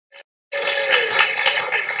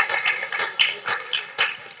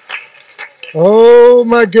Oh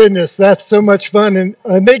my goodness, that's so much fun.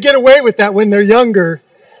 And they get away with that when they're younger.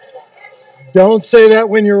 Don't say that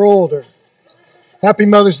when you're older. Happy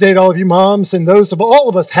Mother's Day to all of you moms, and those of all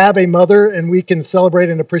of us have a mother, and we can celebrate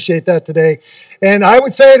and appreciate that today. And I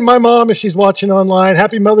would say to my mom, if she's watching online,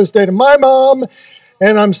 Happy Mother's Day to my mom,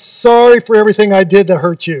 and I'm sorry for everything I did to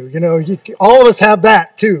hurt you. You know, all of us have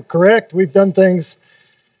that too, correct? We've done things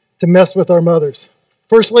to mess with our mothers.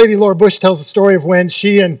 First Lady Laura Bush tells the story of when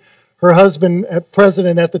she and her husband,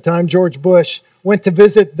 president at the time, George Bush, went to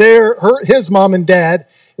visit his mom and dad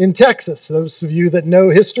in Texas. Those of you that know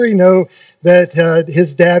history know that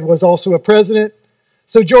his dad was also a president.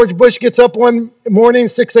 So George Bush gets up one morning,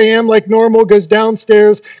 6 a.m. like normal, goes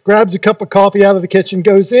downstairs, grabs a cup of coffee out of the kitchen,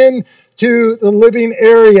 goes in to the living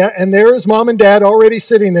area, and there is mom and dad already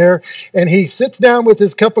sitting there, and he sits down with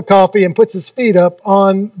his cup of coffee and puts his feet up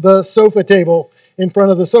on the sofa table in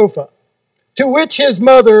front of the sofa. To which his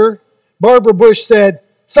mother, Barbara Bush, said,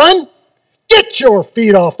 "Son, get your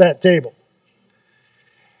feet off that table."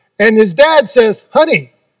 And his dad says,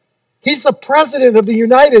 "Honey, he's the president of the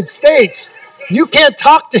United States. You can't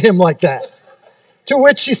talk to him like that." To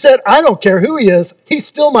which she said, "I don't care who he is. He's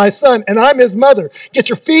still my son, and I'm his mother. Get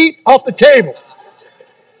your feet off the table."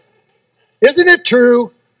 Isn't it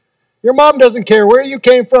true? Your mom doesn't care where you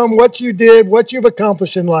came from, what you did, what you've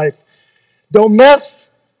accomplished in life. Don't mess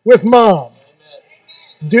with mom.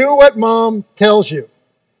 Do what mom tells you.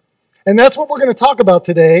 And that's what we're going to talk about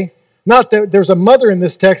today. Not that there's a mother in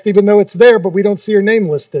this text, even though it's there, but we don't see her name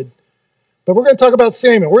listed. But we're going to talk about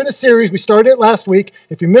Samuel. We're in a series. We started it last week.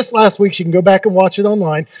 If you missed last week, you can go back and watch it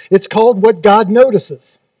online. It's called What God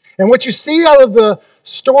Notices. And what you see out of the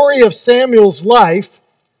story of Samuel's life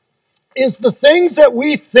is the things that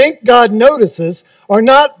we think God notices are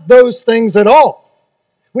not those things at all.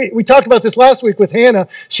 We talked about this last week with Hannah.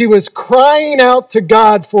 She was crying out to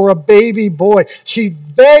God for a baby boy. She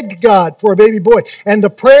begged God for a baby boy. And the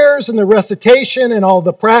prayers and the recitation and all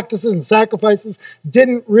the practices and sacrifices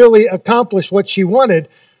didn't really accomplish what she wanted.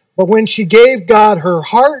 But when she gave God her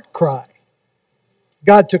heart cry,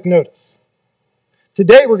 God took notice.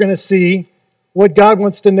 Today we're going to see what God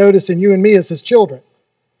wants to notice in you and me as his children.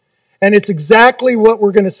 And it's exactly what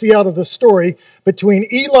we're going to see out of the story between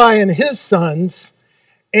Eli and his sons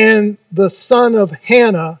and the son of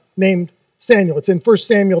Hannah named Samuel. It's in 1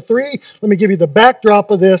 Samuel 3. Let me give you the backdrop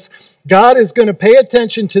of this. God is going to pay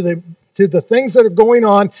attention to the things that are going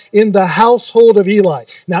on in the household of Eli.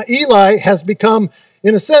 Now, Eli has become,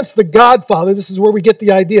 in a sense, the godfather. This is where we get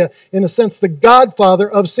the idea. In a sense, the godfather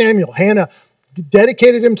of Samuel. Hannah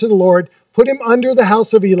dedicated him to the Lord, put him under the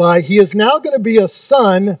house of Eli. He is now going to be a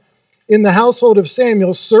son in the household of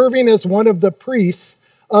Samuel, serving as one of the priests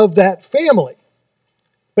of that family.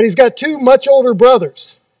 But he's got two much older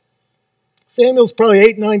brothers. Samuel's probably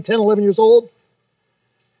 8, 9, 10, 11 years old.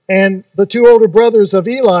 And the two older brothers of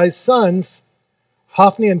Eli's sons,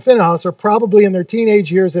 Hophni and Phinehas, are probably in their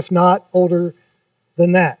teenage years, if not older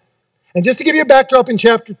than that. And just to give you a backdrop in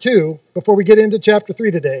chapter 2, before we get into chapter 3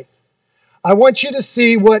 today, I want you to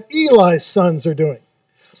see what Eli's sons are doing.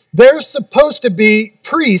 They're supposed to be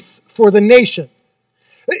priests for the nation.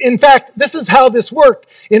 In fact, this is how this worked.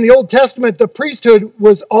 In the Old Testament, the priesthood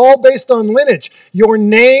was all based on lineage. Your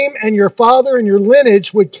name and your father and your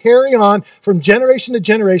lineage would carry on from generation to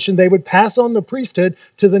generation. They would pass on the priesthood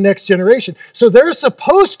to the next generation. So they're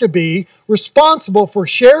supposed to be responsible for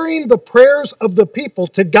sharing the prayers of the people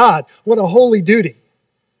to God. What a holy duty.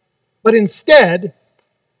 But instead,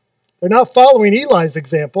 they're not following Eli's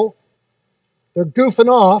example. They're goofing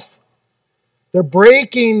off. They're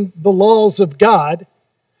breaking the laws of God.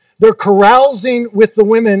 They're carousing with the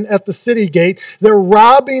women at the city gate. They're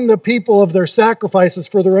robbing the people of their sacrifices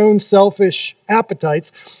for their own selfish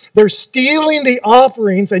appetites. They're stealing the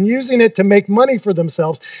offerings and using it to make money for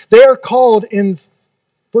themselves. They are called in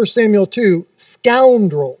 1 Samuel 2,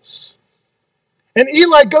 scoundrels. And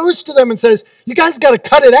Eli goes to them and says, "You guys got to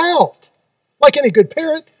cut it out." Like any good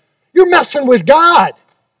parent, you're messing with God.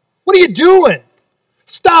 What are you doing?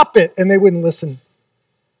 Stop it. And they wouldn't listen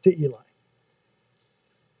to Eli.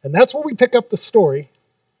 And that's where we pick up the story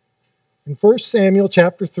in 1 Samuel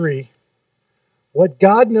chapter 3, what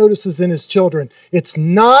God notices in his children. It's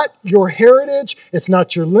not your heritage, it's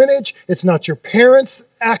not your lineage, it's not your parents'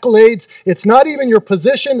 accolades, it's not even your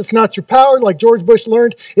position, it's not your power, like George Bush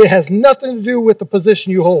learned. It has nothing to do with the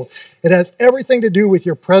position you hold. It has everything to do with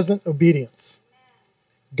your present obedience.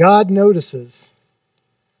 God notices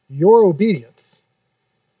your obedience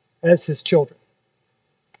as his children.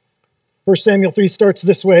 1 Samuel 3 starts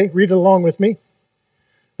this way. Read it along with me.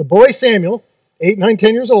 The boy Samuel, 8, 9,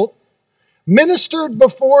 10 years old, ministered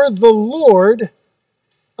before the Lord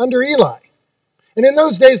under Eli. And in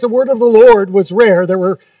those days, the word of the Lord was rare. There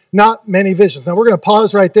were not many visions. Now, we're going to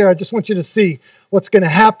pause right there. I just want you to see what's going to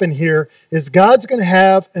happen here is God's going to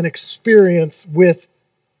have an experience with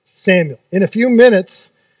Samuel. In a few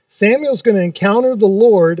minutes, Samuel's going to encounter the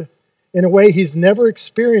Lord in a way he's never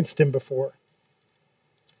experienced him before.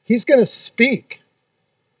 He's going to speak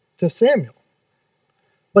to Samuel.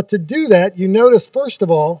 But to do that, you notice, first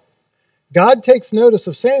of all, God takes notice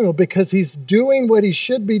of Samuel because he's doing what he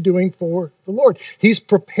should be doing for the Lord. He's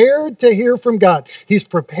prepared to hear from God. He's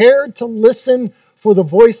prepared to listen for the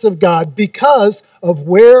voice of God because of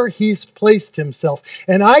where he's placed himself.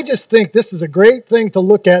 And I just think this is a great thing to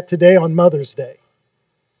look at today on Mother's Day.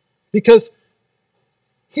 Because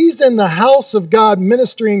he's in the house of God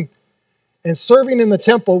ministering and serving in the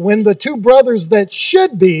temple when the two brothers that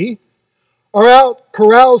should be are out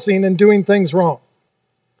carousing and doing things wrong.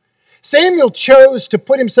 Samuel chose to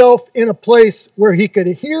put himself in a place where he could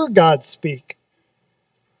hear God speak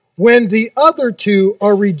when the other two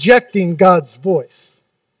are rejecting God's voice.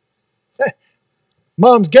 Hey,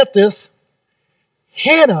 moms, get this.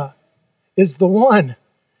 Hannah is the one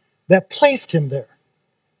that placed him there.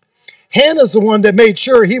 Hannah's the one that made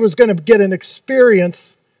sure he was going to get an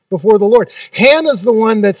experience before the Lord. Hannah's the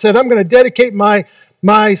one that said, I'm going to dedicate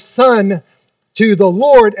my son to the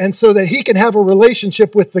Lord, and so that he can have a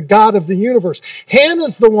relationship with the God of the universe.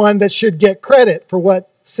 Hannah's the one that should get credit for what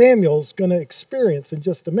Samuel's going to experience in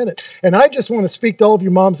just a minute. And I just want to speak to all of you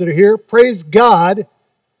moms that are here. Praise God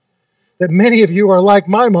that many of you are like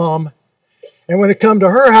my mom, and when it comes to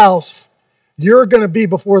her house, you're going to be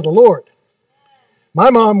before the Lord.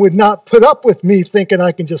 My mom would not put up with me thinking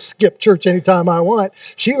I can just skip church anytime I want.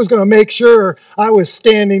 She was going to make sure I was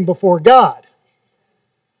standing before God.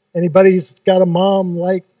 Anybody's got a mom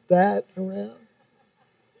like that around?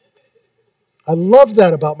 I love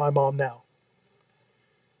that about my mom now.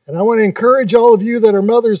 And I want to encourage all of you that are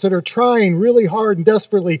mothers that are trying really hard and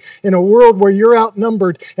desperately in a world where you're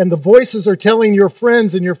outnumbered and the voices are telling your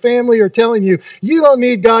friends and your family are telling you, you don't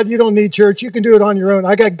need God, you don't need church, you can do it on your own.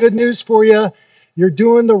 I got good news for you. You're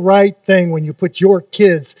doing the right thing when you put your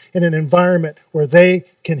kids in an environment where they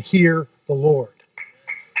can hear the Lord.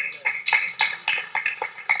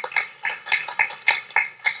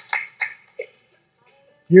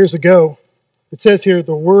 Years ago, it says here,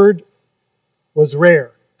 the word was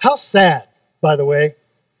rare. How sad, by the way.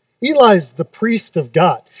 Eli's the priest of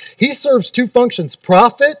God. He serves two functions,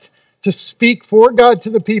 prophet, to speak for God to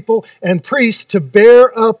the people, and priest, to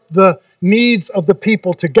bear up the needs of the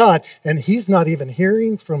people to God. And he's not even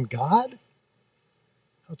hearing from God?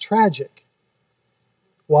 How tragic.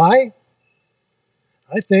 Why?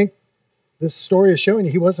 I think this story is showing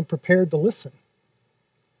you he wasn't prepared to listen.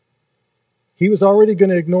 He was already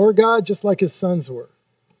going to ignore God just like his sons were.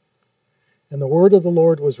 And the word of the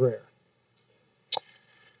Lord was rare.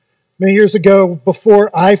 Many years ago,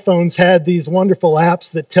 before iPhones had these wonderful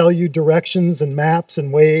apps that tell you directions and maps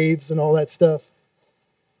and waves and all that stuff,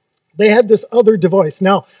 they had this other device.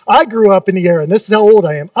 Now, I grew up in the era, and this is how old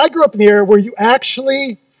I am. I grew up in the era where you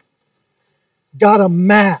actually got a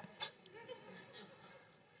map.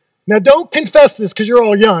 Now, don't confess this because you're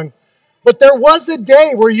all young. But there was a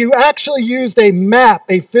day where you actually used a map,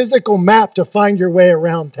 a physical map, to find your way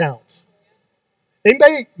around towns.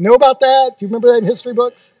 Anybody know about that? Do you remember that in history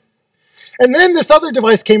books? And then this other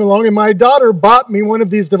device came along, and my daughter bought me one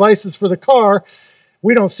of these devices for the car.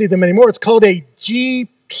 We don't see them anymore. It's called a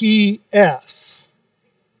GPS.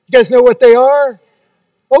 You guys know what they are?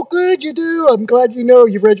 Oh, good, you do. I'm glad you know.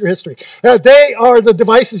 You've read your history. They are the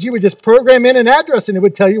devices you would just program in an address and it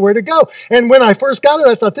would tell you where to go. And when I first got it,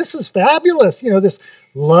 I thought, this is fabulous. You know, this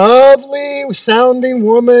lovely sounding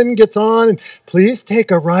woman gets on and please take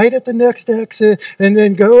a right at the next exit and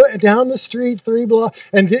then go down the street 3 blocks.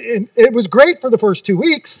 And it was great for the first 2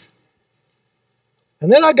 weeks. And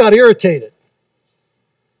then I got irritated.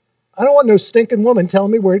 I don't want no stinking woman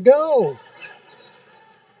telling me where to go.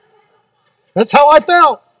 That's how I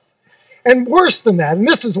felt. And worse than that, and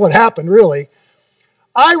this is what happened really,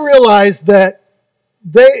 I realized that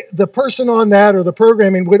the person on that or the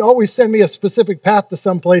programming would always send me a specific path to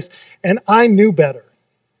someplace, and I knew better.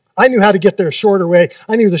 I knew how to get there a shorter way.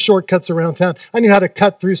 I knew the shortcuts around town. I knew how to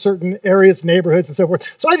cut through certain areas, neighborhoods, and so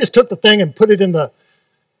forth. So I just took the thing and put it in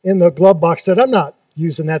the glove box, said, I'm not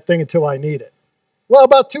using that thing until I need it. Well,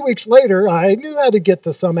 about 2 weeks later, I knew how to get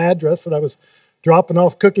to some address that I was dropping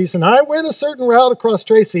off cookies, and I went a certain route across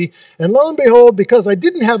Tracy, and lo and behold, because I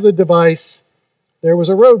didn't have the device, there was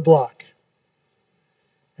a roadblock.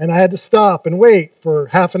 And I had to stop and wait for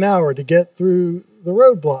half an hour to get through the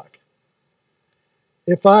roadblock.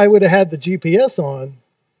 If I would have had the GPS on,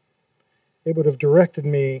 it would have directed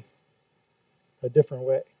me a different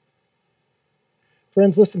way.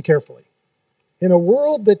 Friends, listen carefully. In a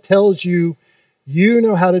world that tells you you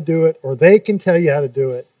know how to do it or they can tell you how to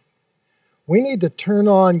do it, we need to turn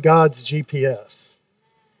on God's GPS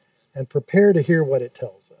and prepare to hear what it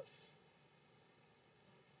tells us.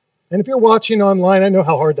 And if you're watching online, I know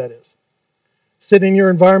how hard that is. Sit in your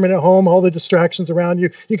environment at home, all the distractions around you.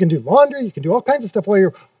 You can do laundry, you can do all kinds of stuff while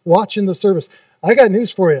you're watching the service. I got news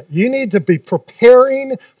for you. You need to be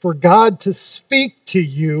preparing for God to speak to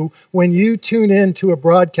you when you tune in to a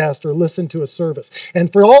broadcast or listen to a service.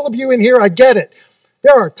 And for all of you in here, I get it.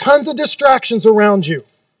 There are tons of distractions around you.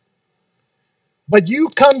 But you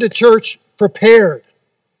come to church prepared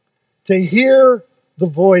to hear the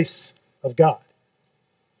voice of God.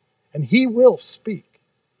 And He will speak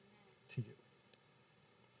to you.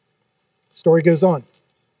 The story goes on.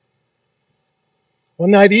 One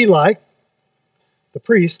night Eli, the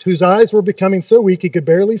priest, whose eyes were becoming so weak he could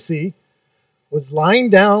barely see, was lying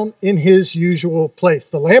down in his usual place.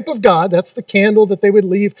 The lamp of God, that's the candle that they would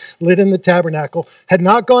leave lit in the tabernacle, had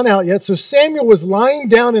not gone out yet. So Samuel was lying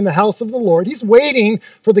down in the house of the Lord. He's waiting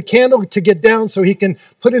for the candle to get down so he can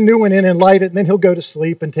put a new one in and light it, and then he'll go to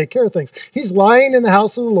sleep and take care of things. He's lying in the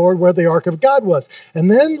house of the Lord where the ark of God was. And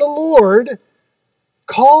then the Lord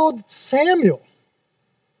called Samuel.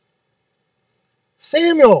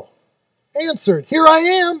 Samuel answered, "Here I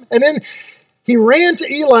am." And then he ran to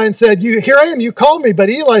Eli and said, "Here I am, you called me." But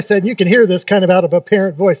Eli said, and you can hear this kind of out of a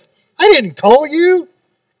parent voice, "I didn't call you.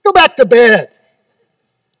 Go back to bed."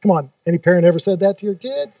 Come on, any parent ever said that to your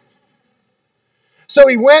kid? So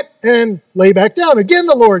he went and lay back down. Again,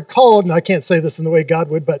 the Lord called, and I can't say this in the way God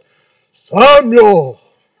would, but Samuel.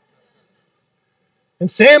 And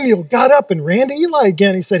Samuel got up and ran to Eli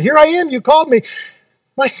again. He said, "Here I am, you called me."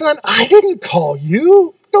 "My son, I didn't call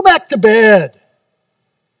you. Go back to bed."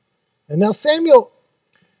 And now Samuel's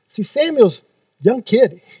young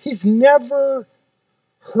kid. He's never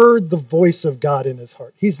heard the voice of God in his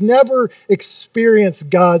heart. He's never experienced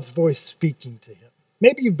God's voice speaking to him.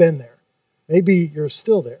 Maybe you've been there. Maybe you're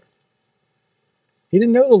still there. He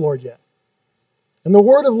didn't know the Lord yet. And the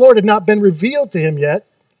word of the Lord had not been revealed to him yet,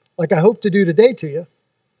 like I hope to do today to you.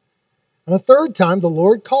 And a third time, the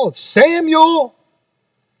Lord called, "Samuel!"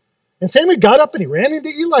 And Samuel got up and he ran into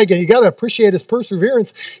Eli again. You got to appreciate his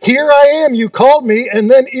perseverance. "Here I am, you called me." And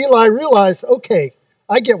then Eli realized, okay,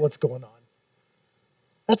 I get what's going on.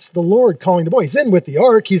 That's the Lord calling the boy. He's in with the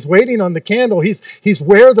ark. He's waiting on the candle. He's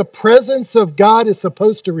where the presence of God is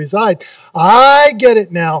supposed to reside. I get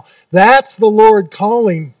it now. That's the Lord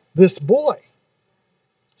calling this boy.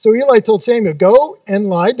 So Eli told Samuel, "Go and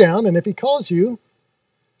lie down, and if he calls you,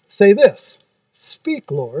 say this, 'Speak,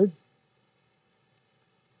 Lord.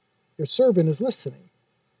 Your servant is listening.'"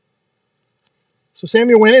 So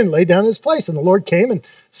Samuel went in and lay down in his place, and the Lord came and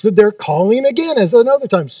stood there calling again as another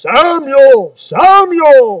time, "Samuel,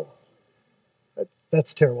 Samuel."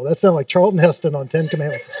 That's terrible. That sounded like Charlton Heston on 10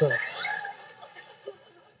 Commandments. Sorry.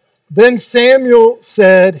 Then Samuel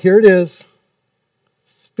said, here it is,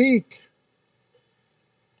 "Speak.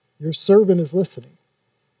 Your servant is listening."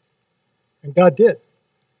 And God did.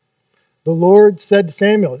 The Lord said to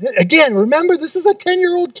Samuel, again, remember, this is a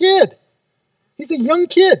 10-year-old kid. He's a young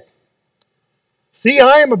kid. "See,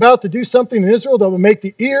 I am about to do something in Israel that will make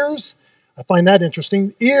the ears," I find that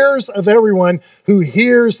interesting, "ears of everyone who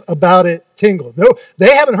hears about it tingle." No,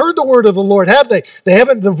 they haven't heard the word of the Lord, have they?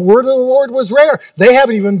 The word of the Lord was rare. They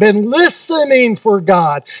haven't even been listening for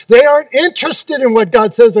God. They aren't interested in what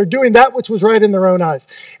God says. They're doing that which was right in their own eyes.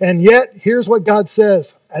 And yet, here's what God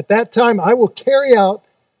says. "At that time, I will carry out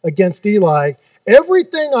against Eli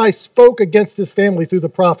everything I spoke against his family through the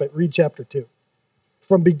prophet." Read chapter 2.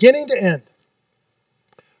 From beginning to end.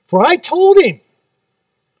 "For I told him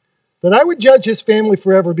that I would judge his family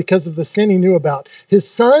forever because of the sin he knew about. His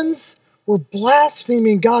sons were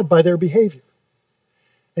blaspheming God by their behavior,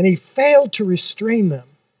 and he failed to restrain them.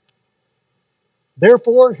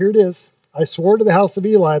 Therefore," here it is, "I swore to the house of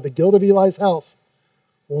Eli, the guilt of Eli's house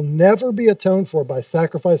will never be atoned for by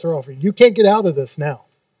sacrifice or offering." You can't get out of this now.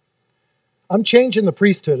 I'm changing the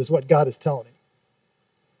priesthood is what God is telling him.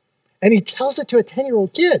 And he tells it to a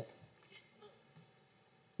 10-year-old kid.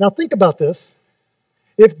 Now think about this.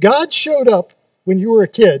 If God showed up when you were a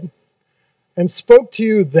kid and spoke to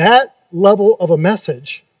you that level of a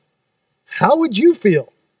message, how would you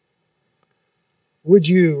feel? Would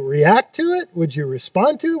you react to it? Would you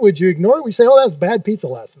respond to it? Would you ignore it? Would you say, "Oh, that was bad pizza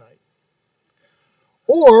last night"?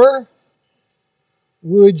 Or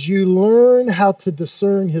would you learn how to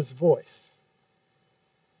discern his voice?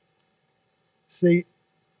 See,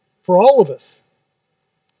 for all of us,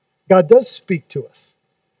 God does speak to us.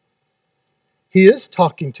 He is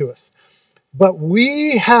talking to us. But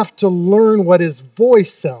we have to learn what his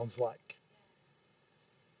voice sounds like.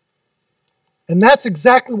 And that's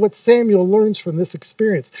exactly what Samuel learns from this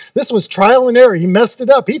experience. This was trial and error. He messed it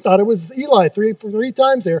up. He thought it was Eli three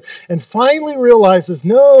times there, and finally realizes,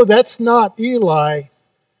 no, that's not Eli.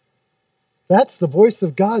 That's the voice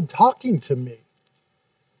of God talking to me.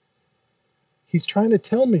 He's trying to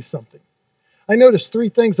tell me something. I noticed three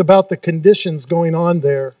things about the conditions going on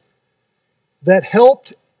there that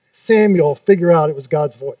helped Samuel figure out it was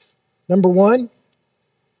God's voice. Number one,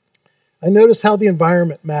 I noticed how the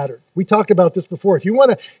environment mattered. We talked about this before. If you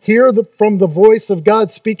want to hear from the voice of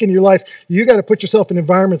God speak in your life, you got to put yourself in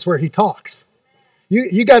environments where he talks.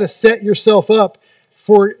 You got to set yourself up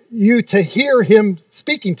for you to hear him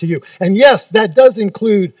speaking to you. And yes, that does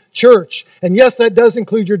include church. And yes, that does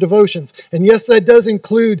include your devotions. And yes, that does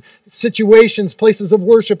include situations, places of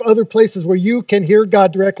worship, other places where you can hear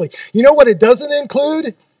God directly. You know what it doesn't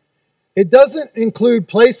include? It doesn't include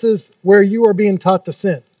places where you are being taught to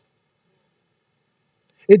sin.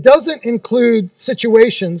 It doesn't include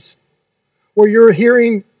situations where you're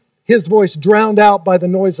hearing his voice drowned out by the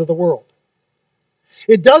noise of the world.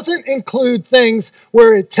 It doesn't include things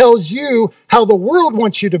where it tells you how the world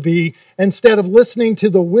wants you to be instead of listening to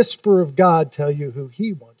the whisper of God tell you who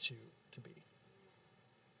he wants you to be.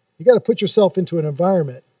 You got to put yourself into an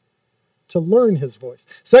environment to learn his voice.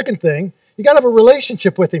 Second thing, you got to have a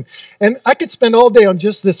relationship with him. And I could spend all day on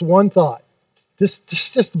just this one thought. This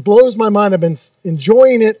just blows my mind. I've been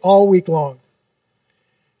enjoying it all week long.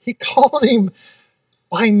 He called him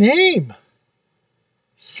by name.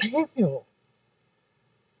 Samuel.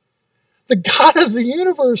 The God of the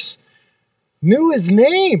universe knew his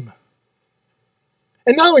name.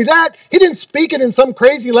 And not only that, he didn't speak it in some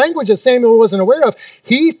crazy language that Samuel wasn't aware of.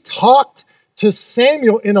 He talked to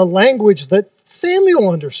Samuel in a language that Samuel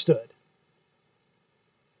understood.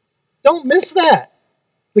 Don't miss that.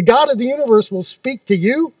 The God of the universe will speak to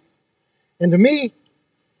you and to me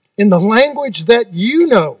in the language that you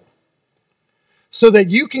know so that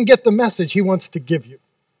you can get the message he wants to give you.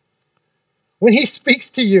 When he speaks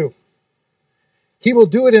to you, he will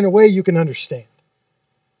do it in a way you can understand.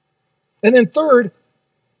 And then third,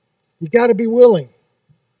 you got to be willing.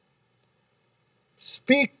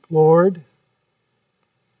 Speak, Lord.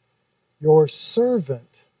 Your servant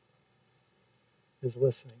is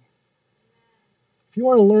listening. If you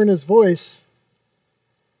want to learn his voice,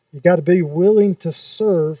 you got to be willing to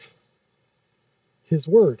serve his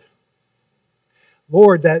word.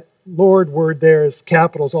 Lord, that Lord word there is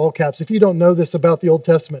capitals, all caps. If you don't know this about the Old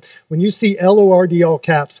Testament, when you see L-O-R-D, all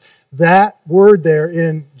caps, that word there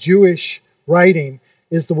in Jewish writing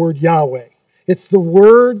is the word Yahweh. It's the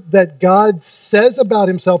word that God says about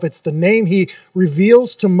himself. It's the name he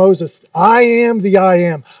reveals to Moses. I am the I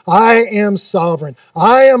am. I am sovereign.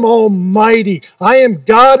 I am almighty. I am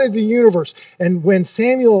God of the universe. And when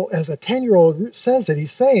Samuel, as a 10-year-old, says it,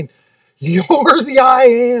 he's saying, you're the I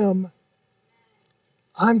am.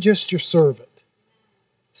 I'm just your servant.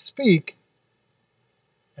 Speak,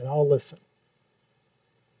 and I'll listen.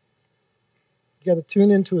 You got to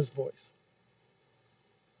tune into his voice.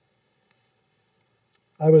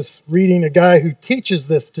 I was reading a guy who teaches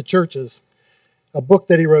this to churches, a book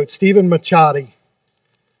that he wrote, Stephen Machadi.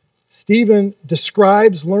 Stephen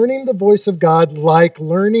describes learning the voice of God like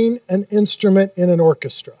learning an instrument in an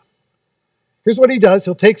orchestra. Here's what he does.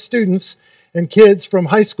 He'll take students and kids from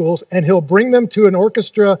high schools and he'll bring them to an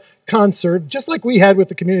orchestra concert, just like we had with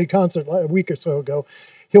the community concert a week or so ago.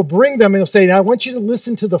 He'll bring them and he'll say, I want you to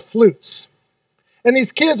listen to the flutes. And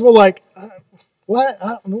these kids will what?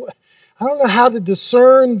 I don't know how to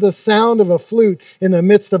discern the sound of a flute in the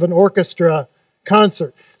midst of an orchestra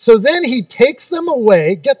concert. So then he takes them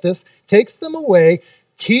away, get this, takes them away,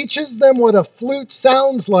 teaches them what a flute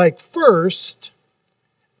sounds like first,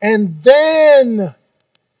 and then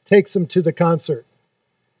takes them to the concert.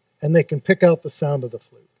 And they can pick out the sound of the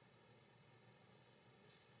flute.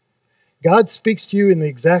 God speaks to you in the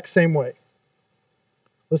exact same way.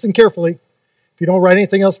 Listen carefully. If you don't write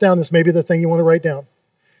anything else down, this may be the thing you want to write down.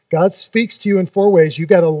 God speaks to you in 4 ways. You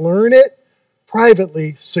got to learn it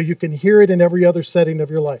privately so you can hear it in every other setting of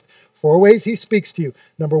your life. 4 ways he speaks to you.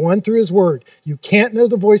 Number 1, through his word. You can't know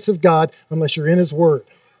the voice of God unless you're in his word.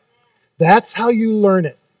 That's how you learn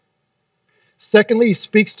it. Secondly, he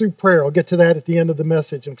speaks through prayer. I'll get to that at the end of the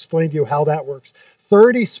message and explain to you how that works.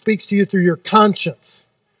 Third, he speaks to you through your conscience.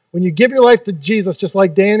 When you give your life to Jesus, just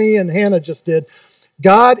like Danny and Hannah just did,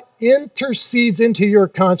 God intercedes into your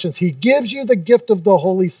conscience. He gives you the gift of the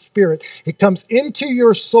Holy Spirit. It comes into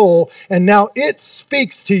your soul, and now it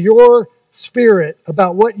speaks to your Spirit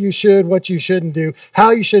about what you should, what you shouldn't do,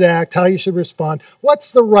 how you should act, how you should respond.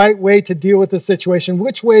 What's the right way to deal with the situation?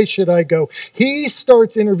 Which way should I go? He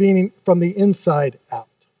starts intervening from the inside out.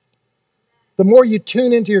 The more you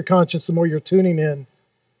tune into your conscience, the more you're tuning in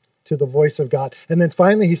to the voice of God. And then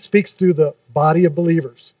finally, he speaks through the body of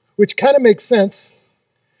believers, which kind of makes sense,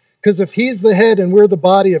 because if he's the head and we're the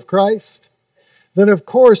body of Christ, then of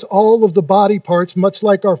course all of the body parts, much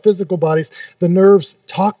like our physical bodies, the nerves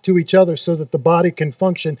talk to each other so that the body can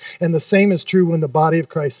function. And the same is true when the body of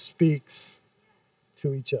Christ speaks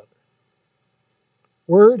to each other.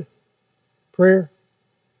 Word, prayer,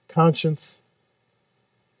 conscience,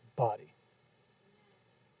 body.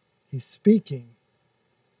 He's speaking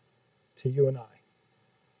to you and I.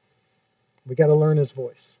 We got to learn his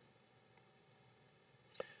voice.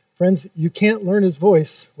 Friends, you can't learn his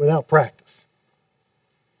voice without practice.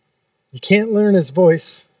 You can't learn his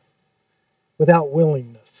voice without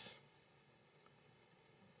willingness.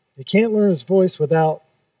 You can't learn his voice without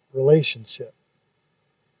relationship.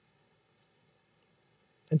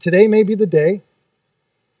 And today may be the day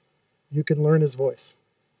you can learn his voice.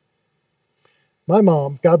 My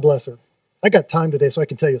mom, God bless her, I got time today so I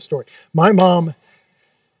can tell you a story. My mom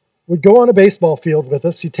would go on a baseball field with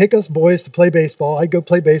us. She'd take us boys to play baseball. I'd go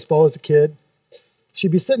play baseball as a kid.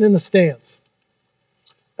 She'd be sitting in the stands.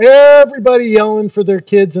 Everybody yelling for their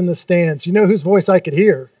kids in the stands. You know whose voice I could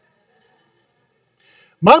hear?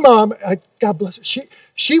 My mom, God bless her,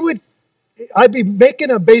 I'd be making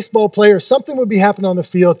a baseball play or something would be happening on the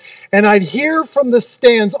field, and I'd hear from the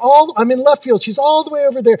stands, I'm in left field, she's all the way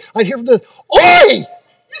over there. I'd hear from the, "Oi!"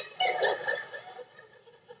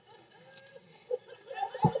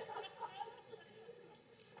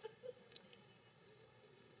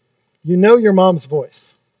 You know your mom's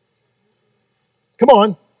voice. Come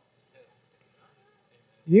on.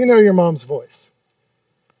 You know your mom's voice.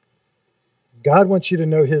 God wants you to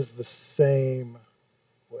know his the same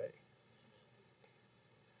way.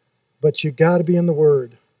 But you got to be in the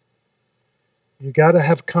Word. You got to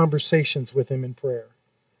have conversations with him in prayer.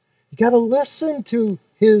 You got to listen to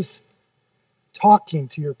his talking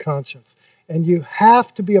to your conscience. And you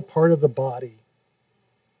have to be a part of the body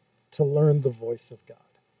to learn the voice of God.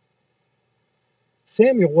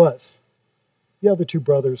 Samuel was. The other two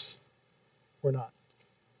brothers were not.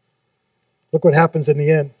 Look what happens in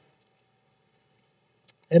the end.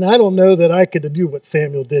 And I don't know that I could do what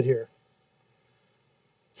Samuel did here.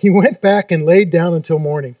 He went back and laid down until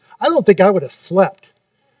morning. I don't think I would have slept.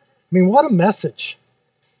 I mean, what a message.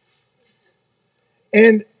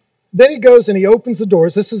 And then he goes and he opens the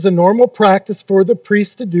doors. This is a normal practice for the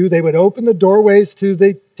priests to do. They would open the doorways to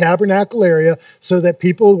the tabernacle area so that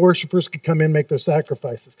people, worshipers, could come in and make their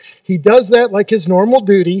sacrifices. He does that like his normal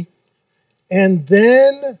duty. And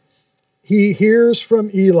then he hears from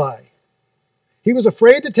Eli. He was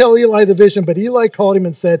afraid to tell Eli the vision, but Eli called him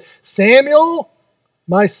and said, "Samuel,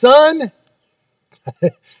 my son,"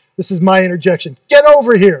 this is my interjection, "get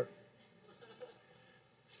over here."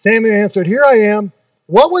 Samuel answered, "Here I am.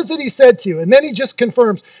 What was it he said to you?" And then he just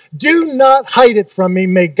confirms, "Do not hide it from me.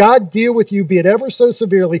 May God deal with you, be it ever so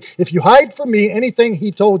severely, if you hide from me anything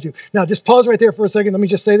he told you." Now, just pause right there for a second. Let me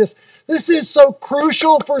just say this. This is so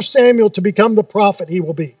crucial for Samuel to become the prophet he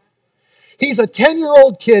will be. He's a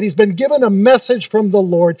 10-year-old kid. He's been given a message from the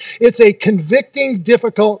Lord. It's a convicting,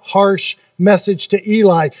 difficult, harsh message to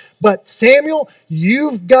Eli. But Samuel,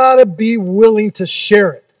 you've got to be willing to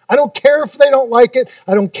share it. I don't care if they don't like it.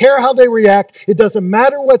 I don't care how they react. It doesn't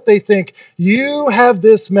matter what they think. You have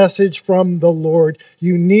this message from the Lord.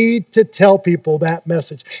 You need to tell people that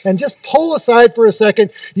message. And just pull aside for a second.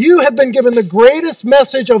 You have been given the greatest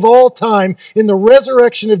message of all time in the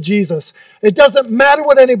resurrection of Jesus. It doesn't matter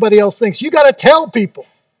what anybody else thinks. You got to tell people.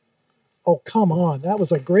 Oh, come on. That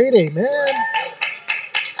was a great amen.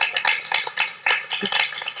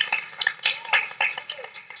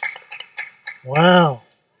 Wow.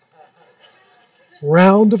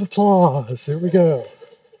 Round of applause. Here we go.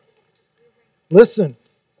 Listen,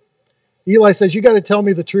 Eli says, "You got to tell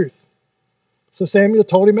me the truth." So Samuel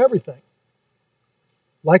told him everything,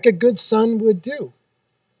 like a good son would do.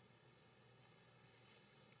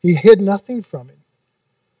 He hid nothing from him.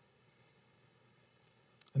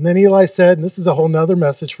 And then Eli said, and this is a whole nother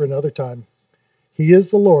message for another time, "He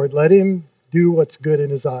is the Lord. Let him do what's good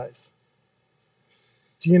in his eyes."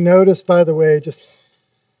 Do you notice, by the way,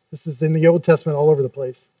 this is in the Old Testament all over the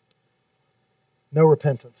place. No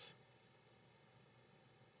repentance.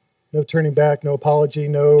 No turning back, no apology,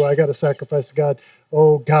 no, I got to sacrifice to God.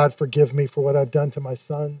 Oh, God, forgive me for what I've done to my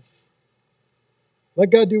sons. Let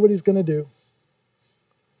God do what he's going to do.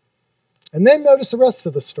 And then notice the rest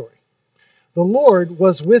of the story. the Lord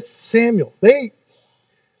was with Samuel. They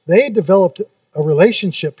developed a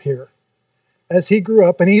relationship here as he grew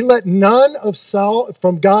up, and he let none of Saul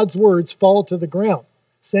from God's words fall to the ground.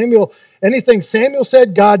 Anything Samuel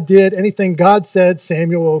said, God did. Anything God said,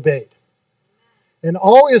 Samuel obeyed. And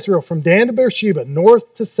all Israel, from Dan to Beersheba,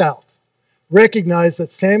 north to south, recognized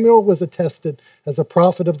that Samuel was attested as a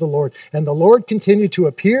prophet of the Lord. And the Lord continued to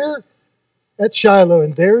appear at Shiloh,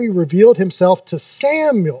 and there he revealed himself to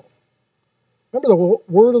Samuel. Remember, the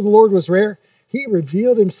word of the Lord was rare? He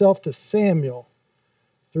revealed himself to Samuel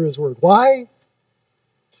through his word. Why?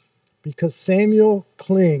 Because Samuel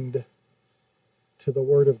clinged to the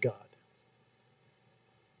word of God.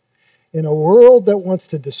 In a world that wants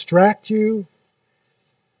to distract you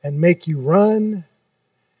and make you run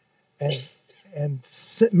and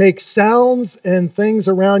make sounds and things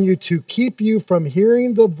around you to keep you from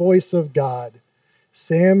hearing the voice of God,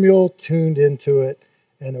 Samuel tuned into it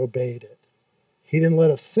and obeyed it. He didn't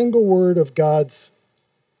let a single word of God's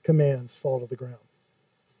commands fall to the ground.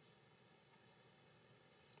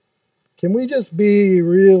 Can we just be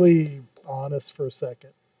really honest for a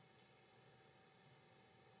second?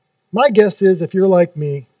 My guess is, if you're like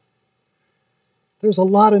me, there's a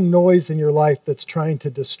lot of noise in your life that's trying to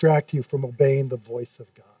distract you from obeying the voice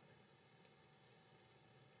of God.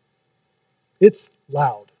 It's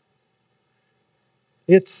loud.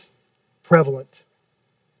 It's prevalent.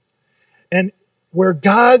 And where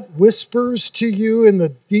God whispers to you in the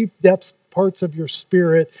deep depths parts of your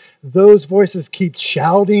spirit, those voices keep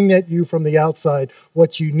shouting at you from the outside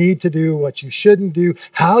what you need to do, what you shouldn't do,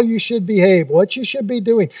 how you should behave, what you should be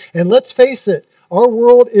doing. And let's face it, our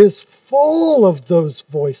world is full of those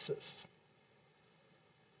voices.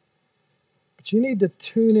 But you need to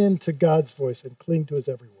tune in to God's voice and cling to his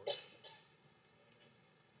every word.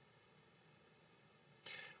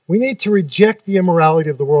 We need to reject the immorality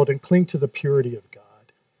of the world and cling to the purity of God.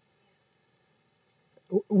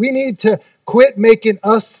 We need to quit making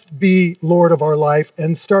us be Lord of our life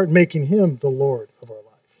and start making him the Lord of our life.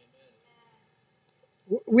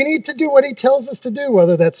 We need to do what he tells us to do,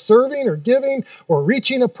 whether that's serving or giving or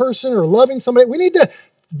reaching a person or loving somebody. We need to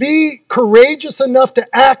be courageous enough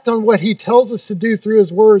to act on what he tells us to do through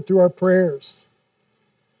his word, through our prayers,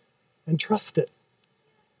 and trust it.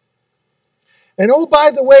 And oh,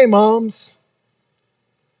 by the way, moms,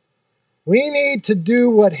 we need to do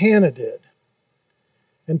what Hannah did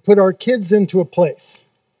and put our kids into a place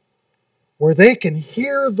where they can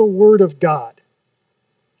hear the word of God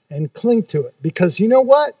and cling to it. Because you know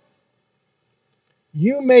what?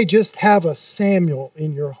 You may just have a Samuel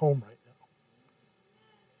in your home right now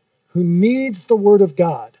who needs the word of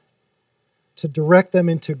God to direct them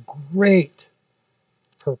into great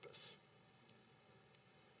purpose.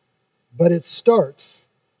 But it starts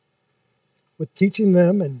with teaching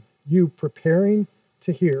them and you preparing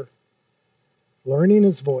to hear, learning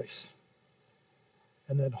his voice,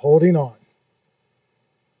 and then holding on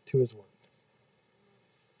to his word.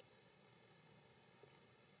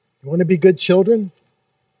 You want to be good children?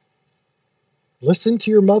 Listen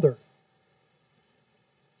to your mother.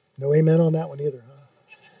 No amen on that one either,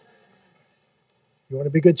 huh? You want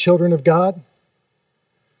to be good children of God?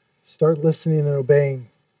 Start listening and obeying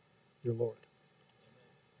your Lord.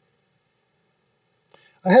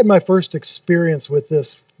 I had my first experience with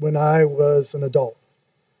this when I was an adult.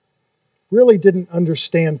 Really didn't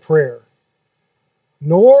understand prayer,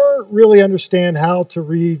 nor really understand how to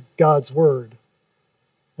read God's word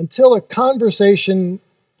until a conversation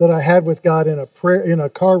that I had with God in a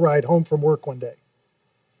car ride home from work one day.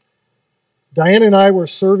 Diane and I were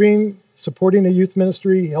supporting a youth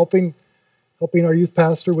ministry, helping our youth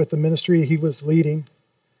pastor with the ministry he was leading.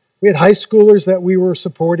 We had high schoolers that we were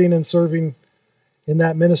supporting and serving in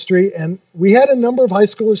that ministry, and we had a number of high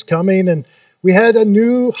schoolers coming, and we had a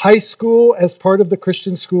new high school as part of the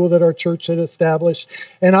Christian school that our church had established.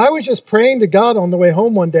 And I was just praying to God on the way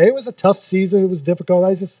home one day. It was a tough season. It was difficult.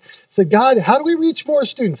 I just said, God, how do we reach more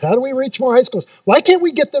students? How do we reach more high schools? Why can't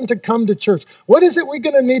we get them to come to church? What is it we're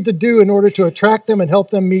going to need to do in order to attract them and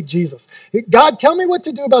help them meet Jesus? God, tell me what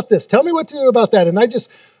to do about this. Tell me what to do about that. And I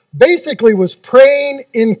just basically was praying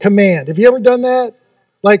in command. Have you ever done that?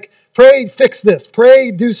 Like, pray, fix this.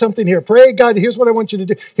 Pray, do something here. Pray, God, here's what I want you to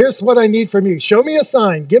do. Here's what I need from you. Show me a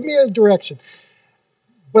sign. Give me a direction.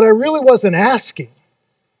 But I really wasn't asking.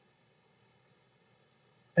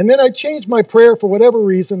 And then I changed my prayer for whatever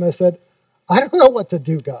reason. I said, I don't know what to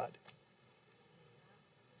do, God.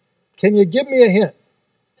 Can you give me a hint?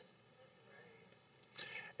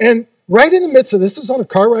 And right in the midst of this was on a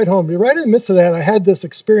car ride home. Right in the midst of that, I had this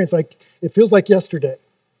experience, like it feels like yesterday.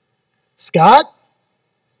 Scott,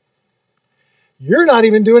 You're not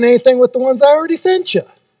even doing anything with the ones I already sent you.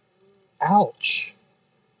 Ouch.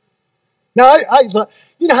 Now, I thought,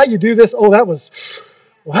 you know how you do this? Oh, that was,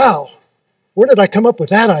 wow. Where did I come up with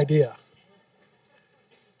that idea?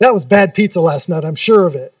 That was bad pizza last night, I'm sure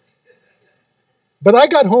of it. But I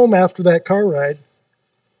got home after that car ride,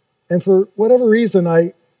 and for whatever reason,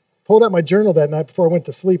 I pulled out my journal that night before I went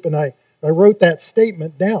to sleep, and I wrote that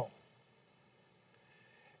statement down.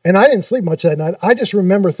 And I didn't sleep much that night. I just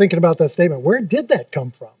remember thinking about that statement. Where did that come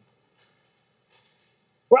from?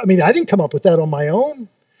 Well, I mean, I didn't come up with that on my own.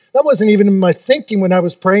 That wasn't even in my thinking when I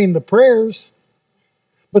was praying the prayers.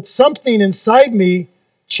 But something inside me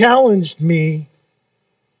challenged me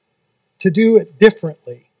to do it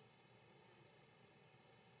differently.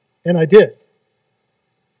 And I did.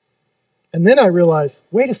 And then I realized,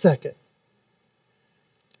 wait a second.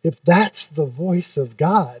 If that's the voice of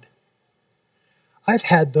God, I've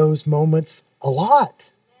had those moments a lot.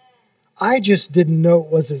 I just didn't know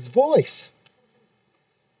it was his voice.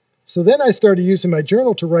 So then I started using my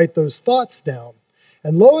journal to write those thoughts down.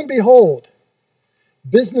 And lo and behold,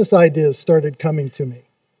 business ideas started coming to me.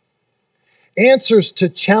 Answers to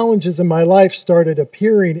challenges in my life started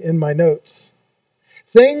appearing in my notes.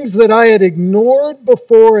 Things that I had ignored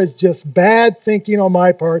before as just bad thinking on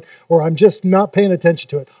my part, or I'm just not paying attention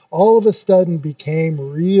to it, all of a sudden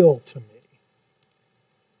became real to me.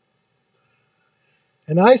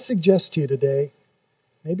 And I suggest to you today,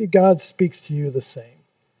 maybe God speaks to you the same.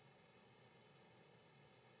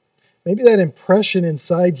 Maybe that impression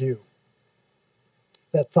inside you,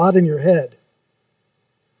 that thought in your head,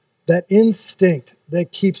 that instinct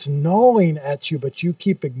that keeps gnawing at you, but you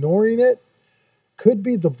keep ignoring it, could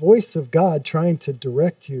be the voice of God trying to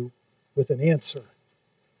direct you with an answer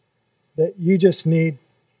that you just need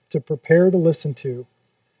to prepare to listen to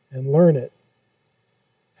and learn it,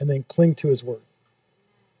 and then cling to his word.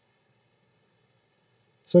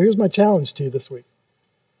 So here's my challenge to you this week.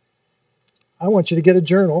 I want you to get a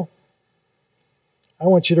journal. I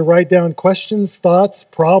want you to write down questions, thoughts,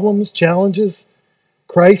 problems, challenges,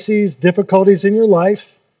 crises, difficulties in your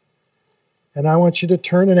life. And I want you to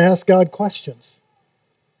turn and ask God questions.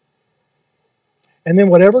 And then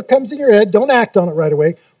whatever comes in your head, don't act on it right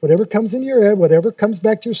away. Whatever comes into your head, whatever comes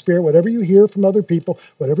back to your spirit, whatever you hear from other people,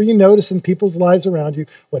 whatever you notice in people's lives around you,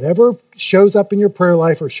 whatever shows up in your prayer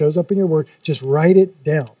life or shows up in your word, just write it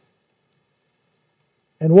down.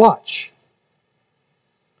 And watch.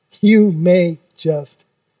 You may just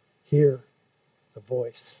hear the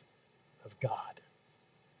voice of God.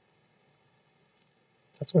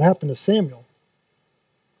 That's what happened to Samuel.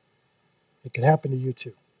 It could happen to you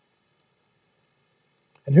too.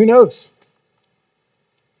 And who knows?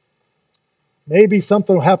 Maybe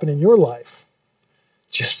something will happen in your life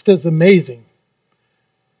just as amazing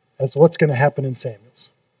as what's going to happen in Samuel's.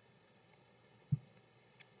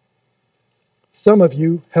 Some of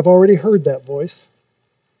you have already heard that voice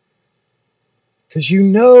because you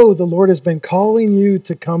know the Lord has been calling you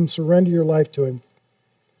to come surrender your life to him,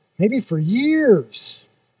 maybe for years,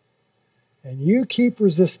 and you keep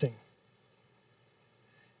resisting,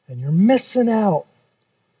 and you're missing out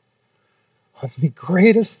on the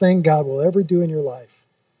greatest thing God will ever do in your life.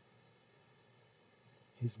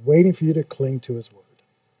 He's waiting for you to cling to his word.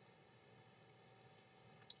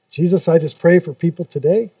 Jesus, I just pray for people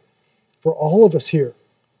today, for all of us here,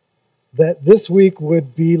 that this week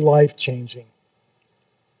would be life-changing.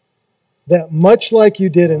 That much like you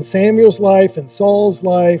did in Samuel's life, in Saul's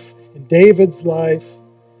life, in David's life,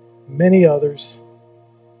 many others,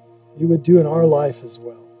 you would do in our life as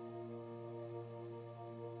well.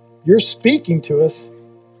 You're speaking to us.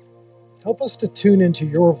 Help us to tune into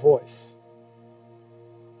your voice.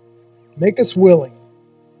 Make us willing.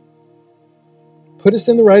 Put us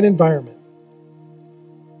in the right environment.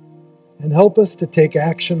 And help us to take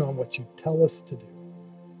action on what you tell us to do.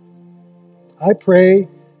 I pray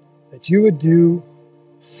that you would do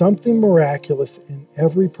something miraculous in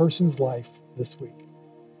every person's life this week.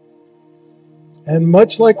 And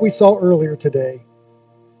much like we saw earlier today,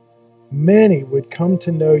 many would come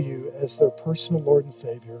to know you as their personal Lord and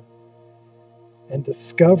Savior and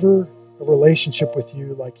discover a relationship with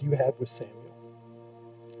you like you had with Samuel.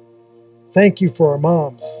 Thank you for our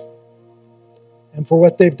moms and for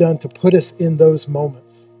what they've done to put us in those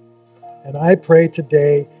moments. And I pray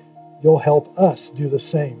today you'll help us do the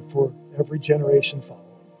same for every generation following.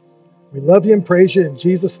 We love you and praise you in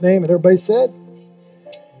Jesus' name. And everybody said,